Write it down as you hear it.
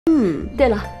对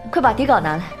了，快把底稿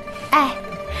拿来。哎，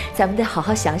咱们得好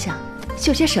好想想，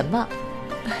绣些什么。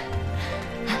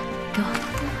给我，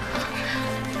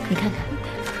你看看，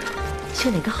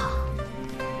绣哪个好？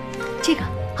这个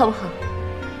好不好？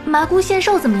麻姑献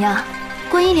寿怎么样？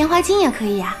观音莲花经也可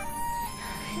以呀。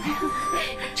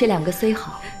这两个虽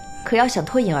好，可要想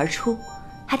脱颖而出，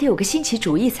还得有个新奇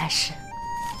主意才是。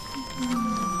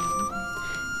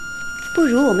不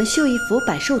如我们绣一幅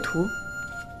百寿图。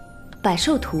百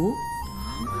寿图？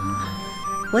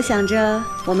我想着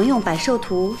我们用百寿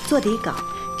图做底稿，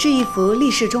制一幅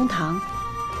立世中堂。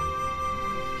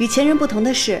与前人不同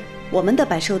的是，我们的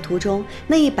百寿图中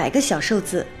那100个小寿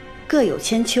字各有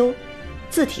千秋，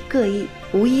字体各异，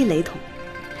无一雷同，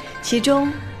其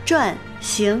中篆、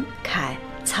行、楷、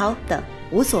草等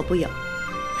无所不有。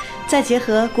再结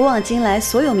合古往今来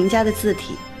所有名家的字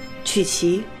体，取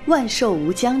其万寿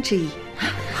无疆之意。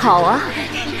好啊，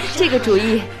这个主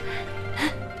意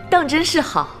当真是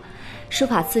好。书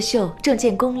法刺绣正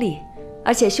见功力，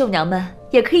而且绣娘们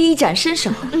也可以一展身手。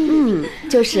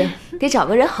就是得找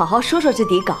个人好好说说这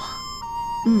底稿。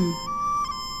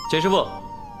简师傅。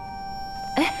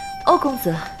哎，欧公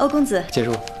子，欧公子，简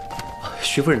师傅，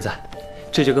徐夫人在，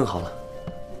这就更好了。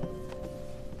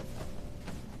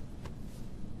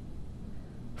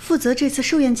负责这次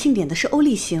寿宴庆典的是欧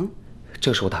厉行，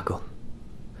正是我大哥。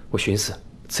我寻思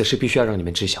此事必须要让你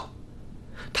们知晓，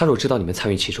他若知道你们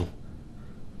参与其中，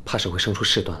怕是会生出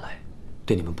事端来，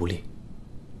对你们不利。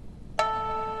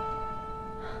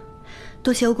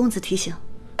多谢欧公子提醒。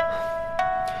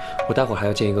我待会儿还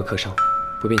要见一个客商，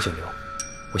不便久留，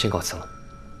我先告辞了。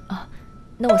啊，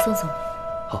那我送送你。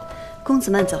好，公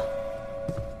子慢走。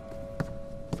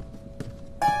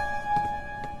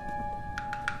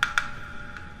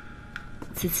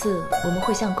此次我们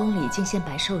会向宫里进献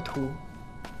百寿图，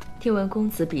听闻公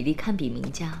子笔力堪比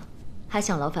名家，还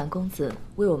想劳烦公子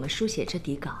为我们书写这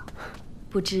底稿，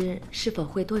不知是否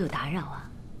会多有打扰啊？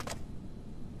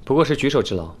不过是举手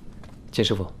之劳，简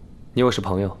师傅，你我是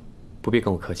朋友，不必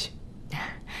跟我客气。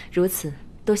如此，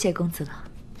多谢公子了。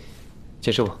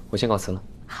简师傅，我先告辞了。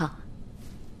好。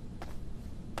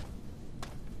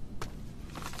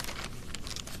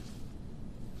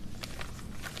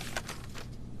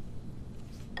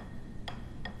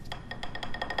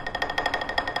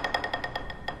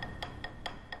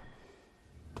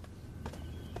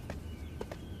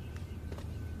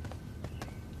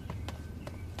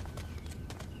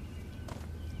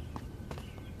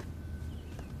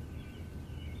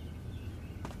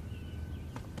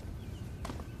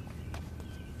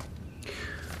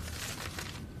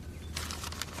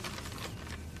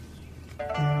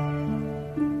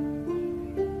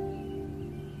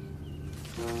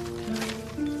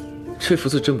这幅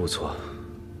字真不错，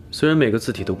虽然每个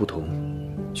字体都不同，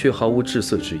却毫无滞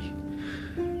色之意，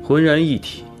浑然一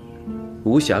体，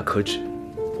无瑕可指，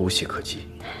无懈可击。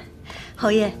侯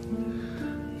爷，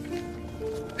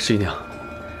师娘，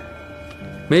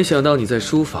没想到你在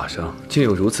书法上竟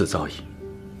有如此造诣。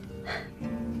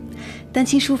丹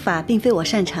青书法并非我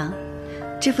擅长，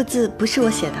这幅字不是我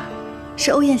写的，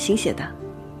是欧雁行写的。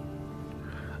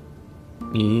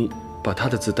你把他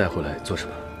的字带回来做什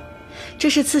么？这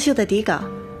是刺绣的底稿，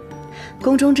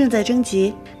宫中正在征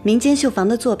集民间绣坊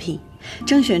的作品，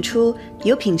征选出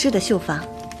有品质的绣坊，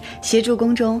协助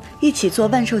宫中一起做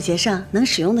万寿节上能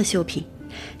使用的绣品。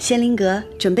仙灵阁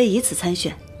准备以此参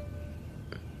选。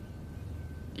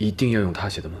一定要用他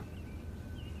写的吗？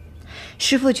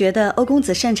师父觉得欧公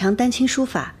子擅长丹青书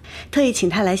法，特意请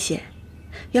他来写。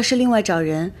要是另外找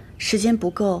人，时间不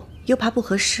够，又怕不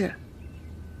合适。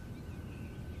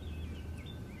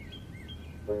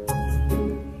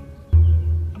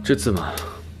这字嘛，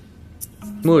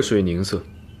墨水凝色，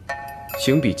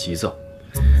行笔急躁，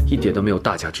一点都没有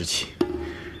大家之气。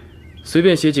随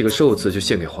便写几个寿字就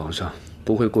献给皇上，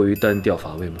不会过于单调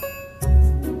乏味吗？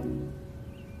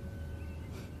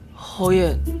侯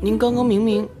爷，您刚刚明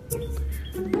明……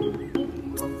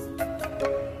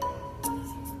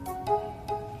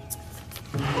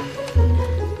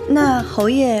那侯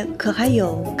爷可还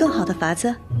有更好的法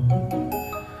子？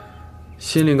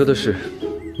仙灵阁的事，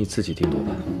你自己定夺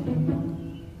吧。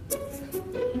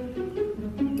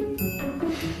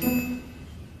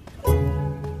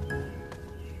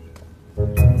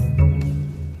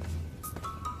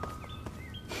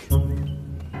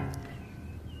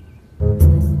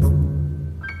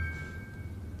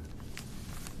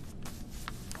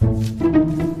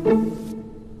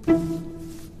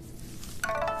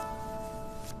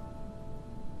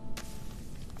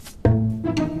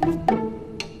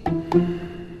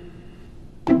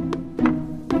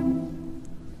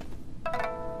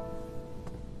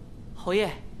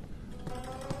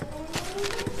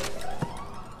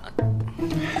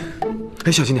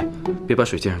哎，小心点，别把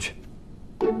水溅上去。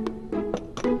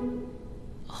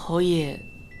侯爷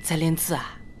在练字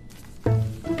啊？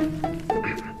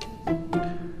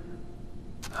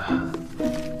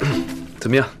怎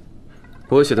么样？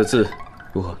我写的字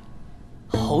如何？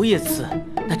侯爷字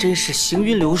那真是行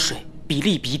云流水，笔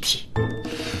力笔体。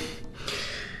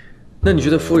那你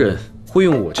觉得夫人会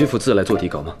用我这幅字来做底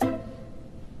稿吗？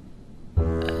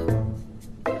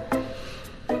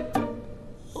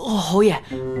哦，侯爷，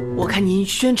我看您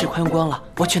宣纸快用光了，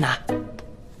我去拿。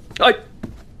哎，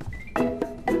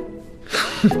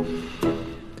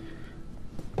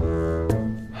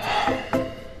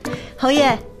侯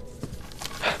爷，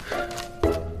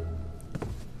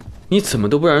你怎么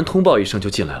都不让人通报一声就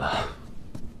进来了？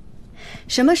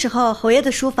什么时候侯爷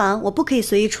的书房我不可以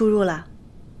随意出入了？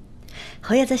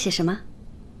侯爷在写什么？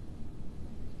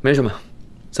没什么，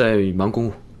在忙公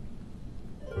务。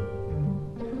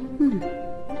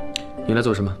你来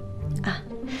做什么？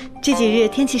这几日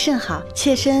天气甚好，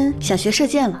妾身想学射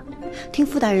箭了。听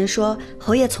傅大人说，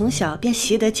侯爷从小便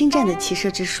习得精湛的骑射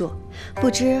之术，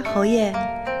不知侯爷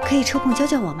可以抽空教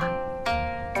教我吗？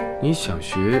你想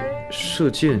学射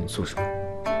箭做什么？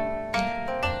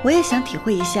我也想体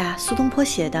会一下苏东坡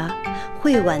写的“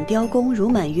会挽雕弓如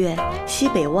满月，西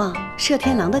北望，射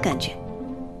天狼”的感觉。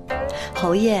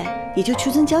侯爷也就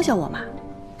屈尊教教我嘛。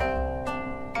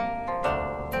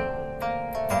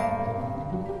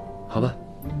好吧。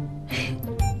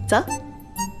走。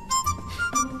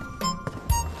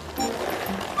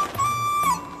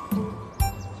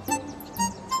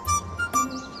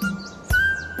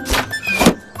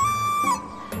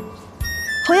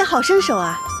侯爷好身手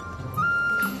啊！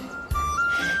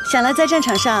想来在战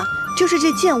场上，就是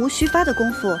这箭无虚发的功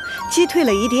夫，击退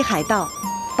了夷狄海盗，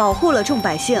保护了众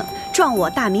百姓，壮我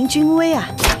大明军威啊！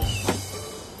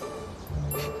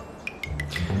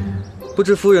不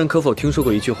知夫人可否听说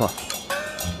过一句话：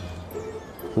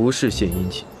无事献殷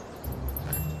勤。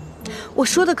我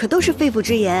说的可都是肺腑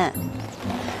之言。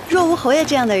若无侯爷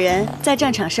这样的人在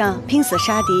战场上拼死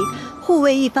杀敌，护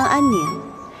卫一方安宁，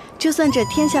就算这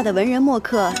天下的文人墨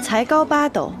客才高八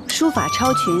斗，书法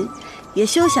超群，也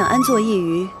休想安坐一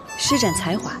隅，施展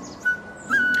才华。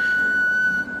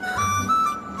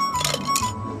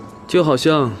就好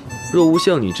像若无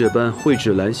像你这般蕙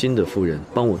质兰心的夫人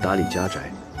帮我打理家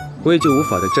宅，我也就无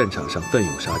法在战场上奋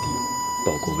勇杀敌，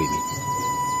报国为民。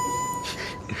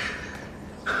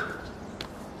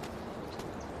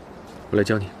我来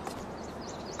教你。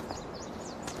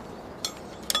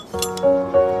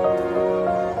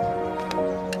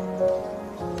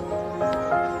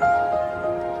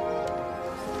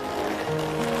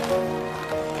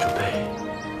准备，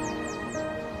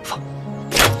放。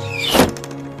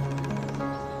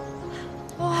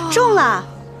中了！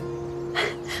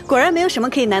果然没有什么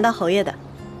可以难倒侯爷的。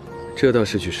这倒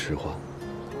是句实话。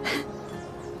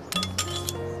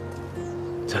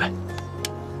再来。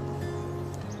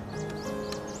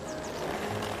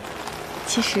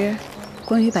其实，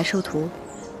关于百寿图，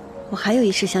我还有一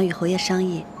事想与侯爷商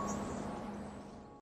议。